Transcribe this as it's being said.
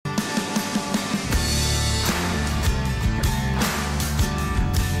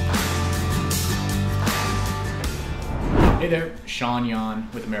there, Sean Yan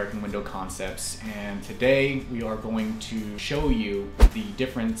with American Window Concepts, and today we are going to show you the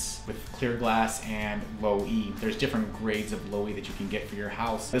difference with clear glass and low E. There's different grades of low E that you can get for your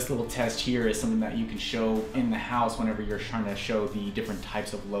house. This little test here is something that you can show in the house whenever you're trying to show the different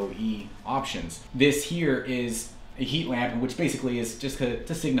types of low E options. This here is a heat lamp, which basically is just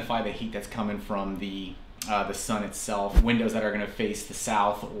to signify the heat that's coming from the sun itself. Windows that are going to face the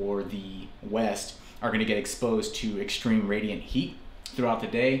south or the west are going to get exposed to extreme radiant heat throughout the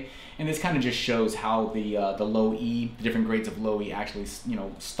day, and this kind of just shows how the low E, the different grades of low E, actually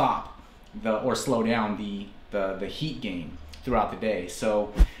stop or slow down the heat gain throughout the day.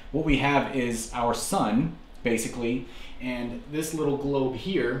 So what we have is our sun basically, and this little globe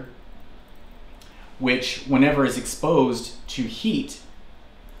here, which whenever is exposed to heat,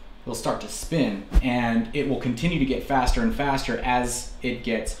 will start to spin, and it will continue to get faster and faster as it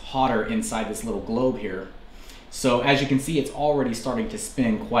gets hotter inside this little globe here. So as you can see, it's already starting to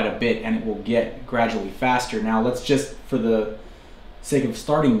spin quite a bit, and it will get gradually faster. Now let's just, for the sake of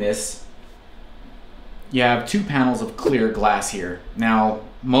starting this, you have two panels of clear glass here. Now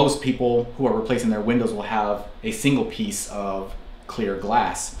most people who are replacing their windows will have a single piece of clear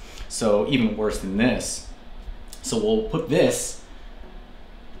glass, so even worse than this. So we'll put this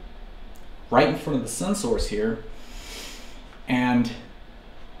right in front of the sun source here, and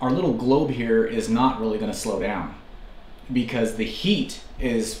our little globe here is not really going to slow down because the heat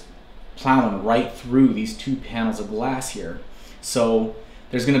is plowing right through these two panels of glass here. So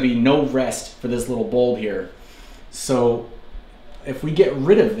there's going to be no rest for this little bulb here. So if we get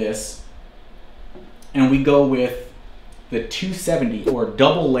rid of this and we go with the 270 or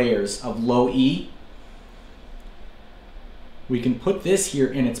double layers of low E, we can put this here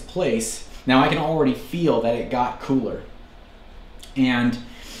in its place. Now I can already feel that it got cooler, and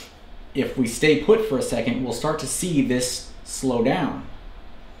if we stay put for a second, we'll start to see this slow down,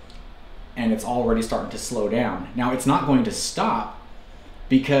 and it's already starting to slow down. Now it's not going to stop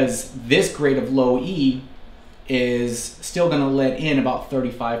because this grade of low E is still going to let in about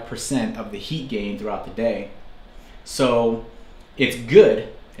 35% of the heat gain throughout the day. So it's good,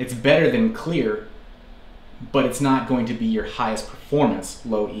 it's better than clear, but it's not going to be your highest performance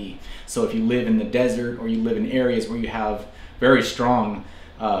low E. So if you live in the desert or you live in areas where you have very strong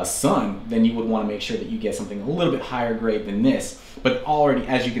sun, then you would want to make sure that you get something a little bit higher grade than this. But already,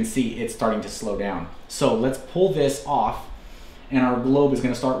 as you can see, it's starting to slow down. So let's pull this off, and our globe is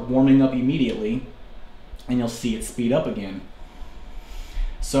going to start warming up immediately, and you'll see it speed up again.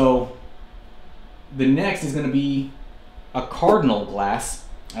 So the next is going to be a Cardinal glass,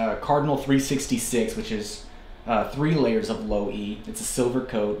 Cardinal 366, which is 3 layers of low E. It's a silver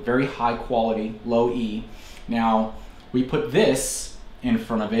coat, very high quality low E. Now we put this in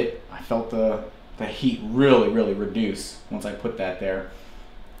front of it. I felt the heat really reduce once I put that there.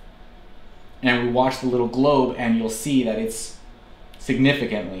 And we watch the little globe, and you'll see that it's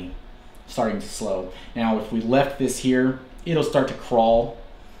significantly starting to slow. Now if we left this here, it'll start to crawl.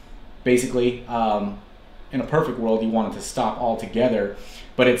 Basically, in a perfect world, you want it to stop altogether,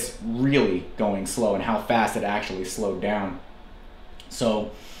 but it's really going slow, and how fast it actually slowed down.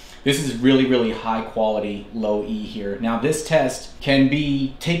 So this is really high quality low E here. Now this test can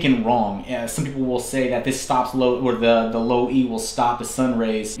be taken wrong. Some people will say that this stops low, or the low E will stop the sun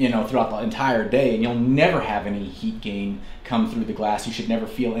rays, throughout the entire day, and you'll never have any heat gain come through the glass. You should never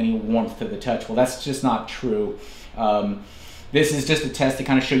feel any warmth to the touch. Well, that's just not true. This is just a test to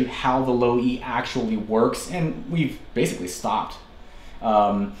kind of show you how the low E actually works, and we've basically stopped.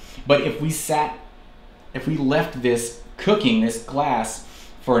 But if we left this cooking, this glass,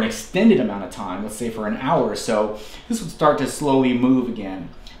 for an extended amount of time, let's say for an hour or so, this would start to slowly move again,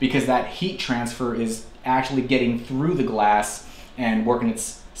 because that heat transfer is actually getting through the glass and working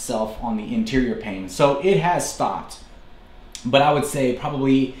itself on the interior pane. So it has stopped, but I would say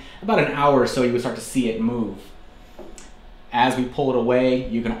probably about an hour or so you would start to see it move. As we pull it away,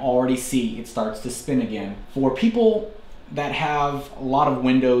 you can already see it starts to spin again. For people that have a lot of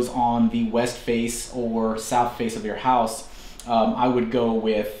windows on the west face or south face of your house, I would go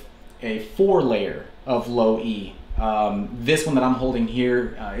with a 4 layer of low E. This one that I'm holding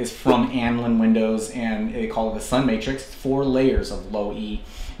here is from Anlin Windows, and they call it the Sun Matrix. 4 layers of low E.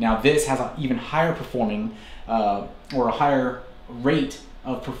 Now this has an even higher performing or a higher rate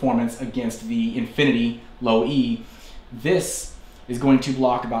of performance against the Infinit low E. This is going to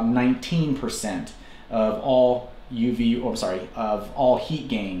block about 19% of all of all heat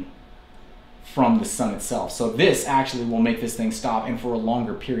gain from the sun itself. So this actually will make this thing stop, and for a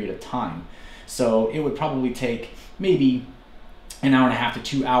longer period of time. So it would probably take maybe an hour and a half to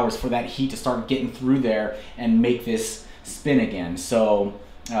 2 hours for that heat to start getting through there and make this spin again. So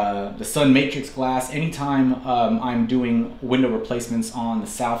the Sun Matrix glass, anytime I'm doing window replacements on the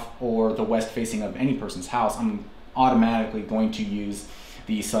south or the west facing of any person's house, I'm automatically going to use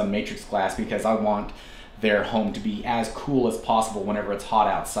the Sun Matrix glass because I want their home to be as cool as possible whenever it's hot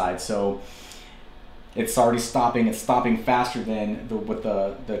outside. So it's already stopping. It's stopping faster than with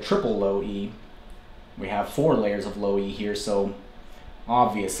the triple low E. We have 4 layers of low E here, so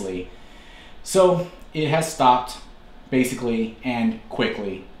obviously. So it has stopped basically and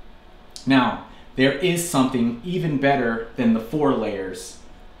quickly. Now, there is something even better than the 4 layers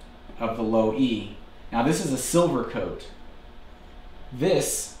of the low E. Now this is a silver coat.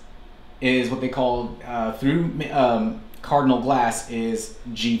 This is what they call, through Cardinal glass, is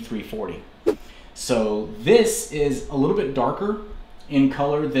G340. So this is a little bit darker in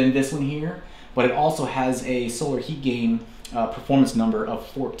color than this one here, but it also has a solar heat gain performance number of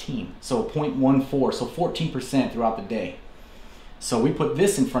 14, so 0.14, so 14% throughout the day. So we put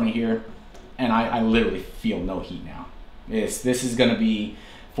this in front of here, and I literally feel no heat now. This is going to be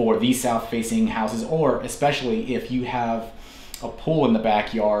for these south-facing houses, or especially if you have a pool in the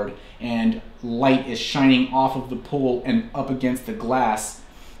backyard and light is shining off of the pool and up against the glass,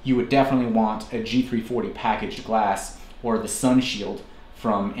 you would definitely want a G340 packaged glass, or the Sun Shield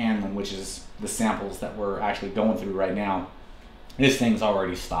from Anlin, which is the samples that we're actually going through right now. This thing's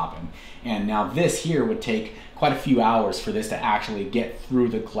already stopping. And now this here would take quite a few hours for this to actually get through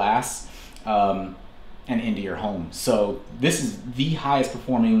the glass and into your home. So this is the highest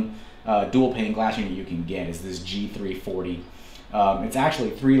performing dual pane glass unit you can get, is this G340. It's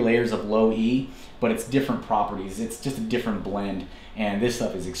actually 3 layers of low E, but it's different properties. It's just a different blend, and this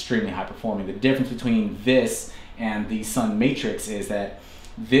stuff is extremely high performing. The difference between this and the Sun Matrix is that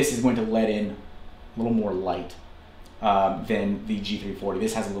this is going to let in a little more light than the G340.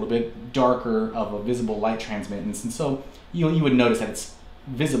 This has a little bit darker of a visible light transmittance, and so you would notice that it's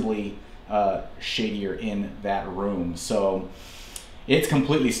visibly shadier in that room. So it's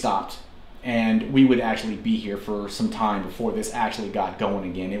completely stopped, and we would actually be here for some time before this actually got going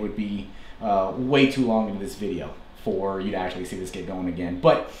again. It would be way too long into this video for you to actually see this get going again.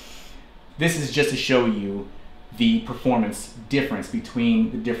 But this is just to show you the performance difference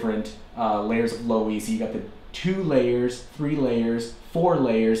between the different layers of low E. So you got the 2 layers, 3 layers, 4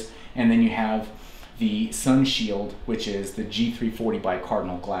 layers, and then you have the Sun Shield, which is the G340 by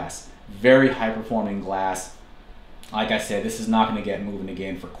Cardinal glass. Very high performing glass. Like I said, this is not going to get moving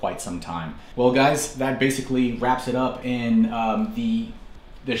again for quite some time. Well guys, that basically wraps it up in the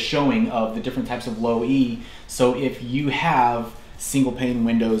showing of the different types of low E. So if you have single pane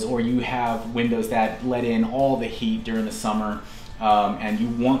windows, or you have windows that let in all the heat during the summer, and you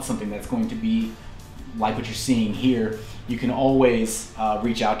want something that's going to be like what you're seeing here, you can always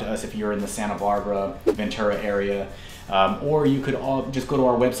reach out to us if you're in the Santa Barbara, Ventura area, or you could just go to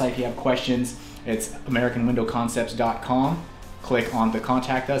our website if you have questions. It's AmericanWindowConcepts.com. Click on the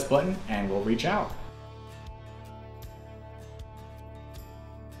Contact Us button and we'll reach out.